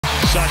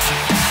Such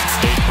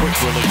a quick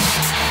release.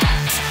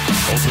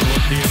 Open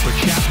look here for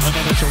Chapman,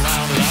 and it's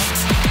around and up.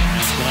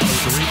 And Glad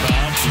with the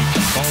rebound. She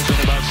falls in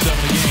about 7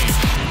 a game.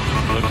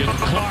 Look at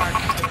Clark.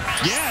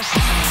 Yes!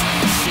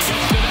 She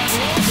gets to that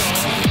logo.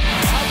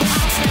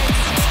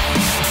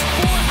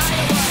 For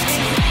Iowa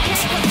is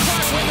Caitlin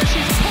Clark, whether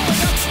she's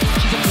pulling up.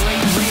 She's a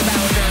great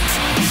rebounder.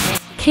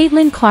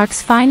 Caitlin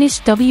Clark's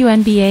finest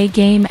WNBA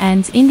game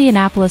ends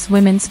Indianapolis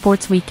Women's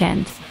Sports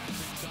Weekend.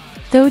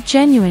 Though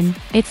genuine,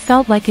 it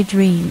felt like a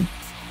dream.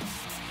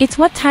 It's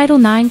what Title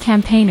IX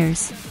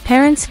campaigners,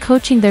 parents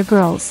coaching their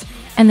girls,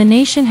 and the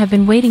nation have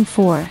been waiting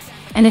for,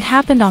 and it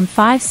happened on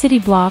 5 city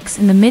blocks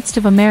in the midst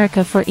of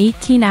America for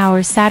 18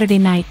 hours Saturday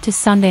night to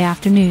Sunday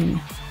afternoon.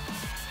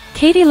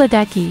 Katie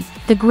Ledecky,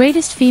 the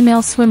greatest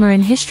female swimmer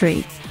in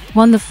history,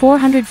 won the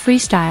 400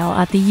 freestyle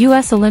at the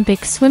U.S.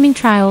 Olympic swimming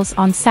trials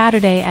on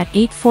Saturday at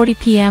 8:40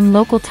 p.m.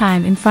 local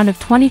time in front of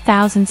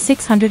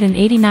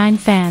 20,689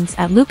 fans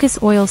at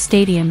Lucas Oil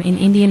Stadium in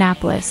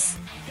Indianapolis.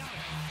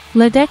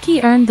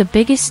 Ledecky earned the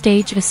biggest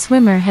stage a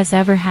swimmer has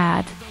ever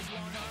had.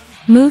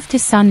 Moved to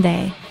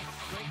Sunday.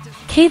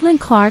 Caitlin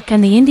Clark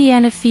and the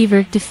Indiana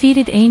Fever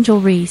defeated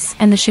Angel Reese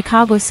and the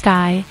Chicago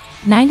Sky,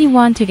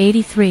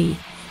 91-83,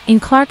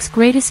 in Clark's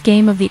greatest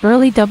game of the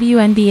early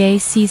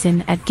WNBA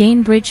season at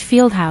Gainbridge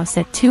Fieldhouse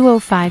at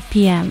 2:05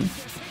 p.m.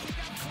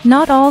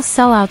 Not all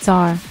sellouts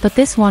are, but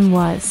this one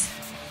was.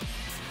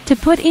 To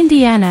put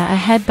Indiana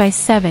ahead by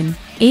 7,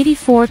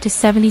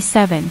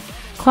 84-77,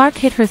 Clark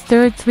hit her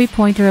third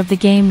three-pointer of the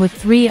game with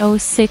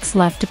 3:06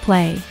 left to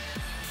play.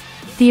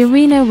 The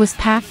arena was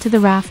packed to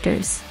the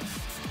rafters.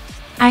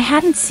 I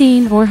hadn't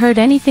seen or heard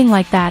anything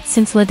like that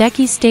since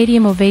Ledecky's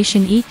stadium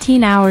ovation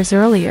 18 hours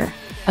earlier,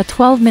 a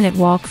 12-minute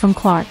walk from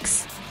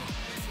Clark's.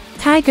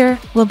 Tiger,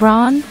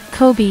 LeBron,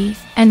 Kobe,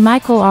 and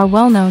Michael are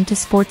well known to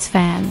sports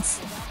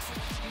fans.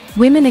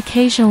 Women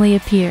occasionally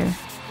appear.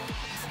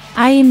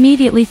 I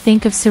immediately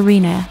think of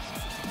Serena.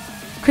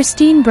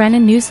 Christine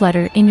Brennan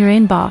newsletter in your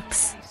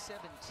inbox.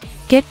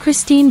 Get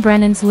Christine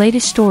Brennan's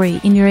latest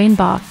story in your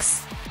inbox.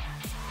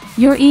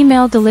 Your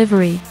email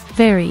delivery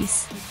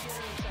varies.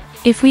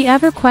 If we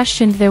ever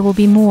questioned there will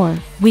be more,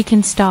 we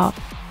can stop.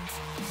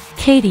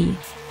 Katie.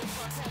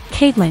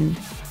 Caitlin.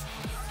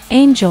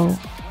 Angel.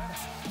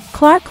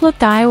 Clark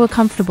looked Iowa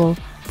comfortable,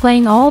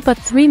 playing all but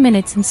 3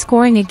 minutes and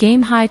scoring a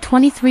game-high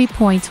 23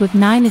 points with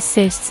 9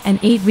 assists and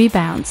 8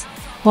 rebounds,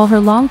 while her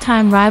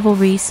longtime rival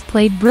Reese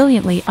played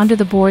brilliantly under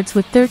the boards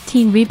with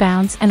 13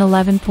 rebounds and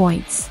 11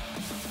 points.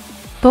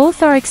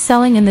 Both are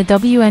excelling in the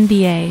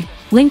WNBA,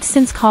 linked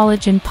since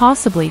college and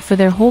possibly for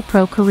their whole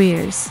pro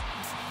careers.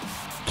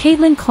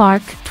 Caitlin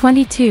Clark,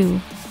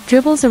 22,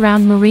 dribbles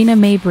around Marina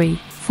Mabrey,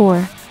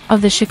 4,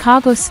 of the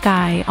Chicago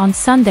Sky on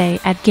Sunday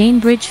at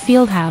Gainbridge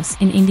Fieldhouse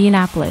in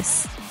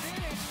Indianapolis.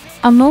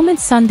 A moment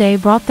Sunday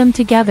brought them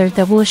together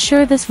that will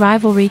assure this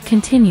rivalry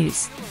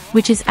continues,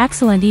 which is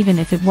excellent even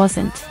if it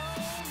wasn't.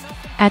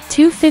 At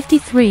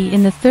 2:53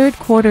 in the third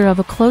quarter of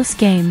a close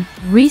game,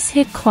 Reese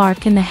hit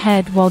Clark in the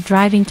head while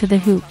driving to the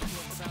hoop.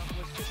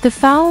 The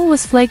foul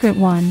was flagrant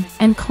one,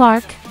 and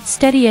Clark,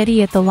 steady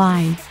Eddie at the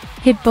line,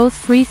 hit both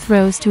free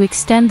throws to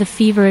extend the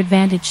Fever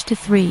advantage to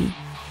 3.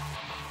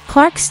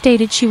 Clark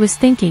stated she was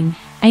thinking,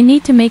 I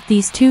need to make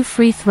these 2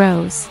 free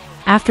throws,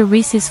 after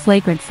Reese's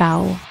flagrant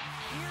foul.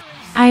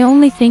 I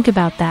only think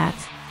about that.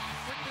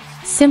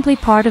 Simply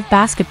part of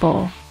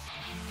basketball.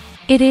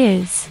 It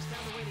is.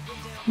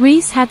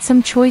 Reese had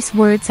some choice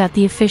words at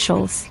the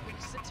officials.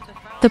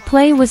 The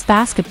play was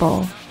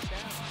basketball.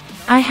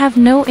 I have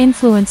no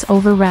influence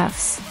over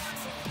refs.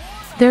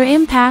 Their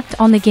impact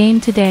on the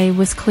game today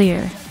was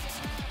clear.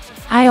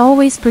 I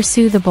always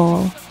pursue the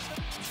ball.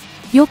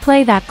 You'll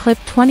play that clip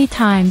 20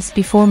 times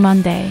before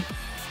Monday.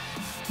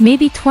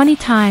 Maybe 20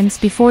 times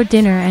before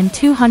dinner and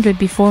 200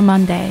 before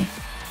Monday.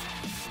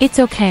 It's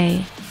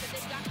okay.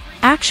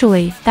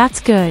 Actually, that's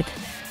good.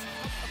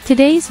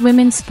 Today's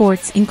women's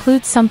sports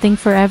includes something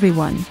for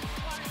everyone.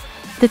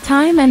 The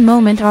time and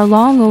moment are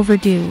long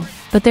overdue,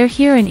 but they're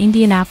here in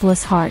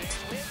Indianapolis heart.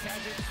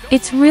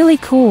 It's really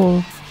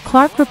cool,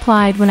 Clark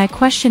replied when I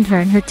questioned her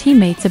and her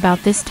teammates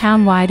about this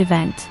town-wide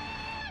event.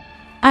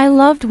 I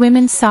loved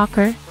women's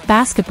soccer,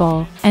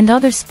 basketball, and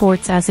other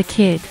sports as a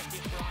kid.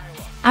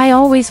 I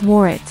always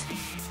wore it.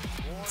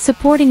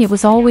 Supporting it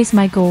was always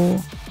my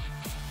goal.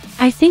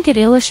 I think it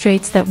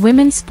illustrates that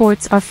women's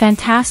sports are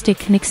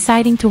fantastic and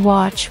exciting to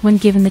watch when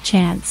given the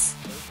chance.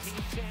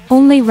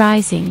 Only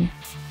rising.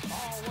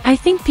 I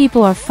think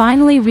people are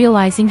finally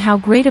realizing how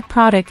great a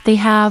product they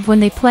have when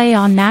they play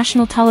on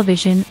national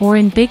television or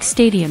in big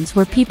stadiums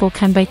where people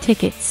can buy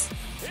tickets.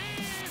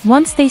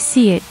 Once they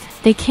see it,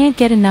 they can't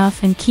get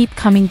enough and keep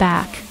coming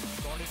back.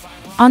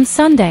 On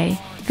Sunday,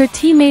 her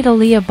teammate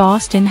Aaliyah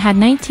Boston had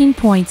 19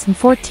 points and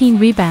 14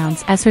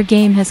 rebounds as her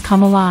game has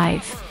come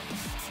alive.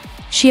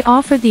 She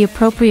offered the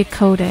appropriate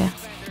coda.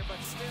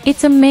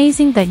 It's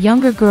amazing that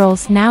younger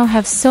girls now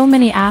have so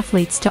many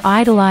athletes to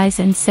idolize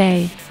and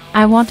say,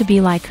 I want to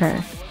be like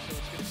her.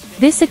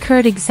 This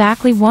occurred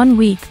exactly 1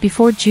 week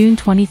before June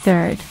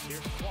 23rd.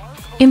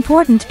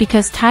 Important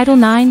because Title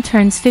IX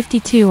turns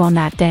 52 on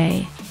that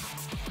day.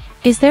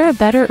 Is there a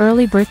better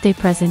early birthday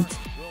present?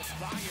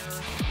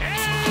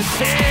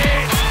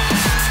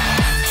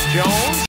 Jones.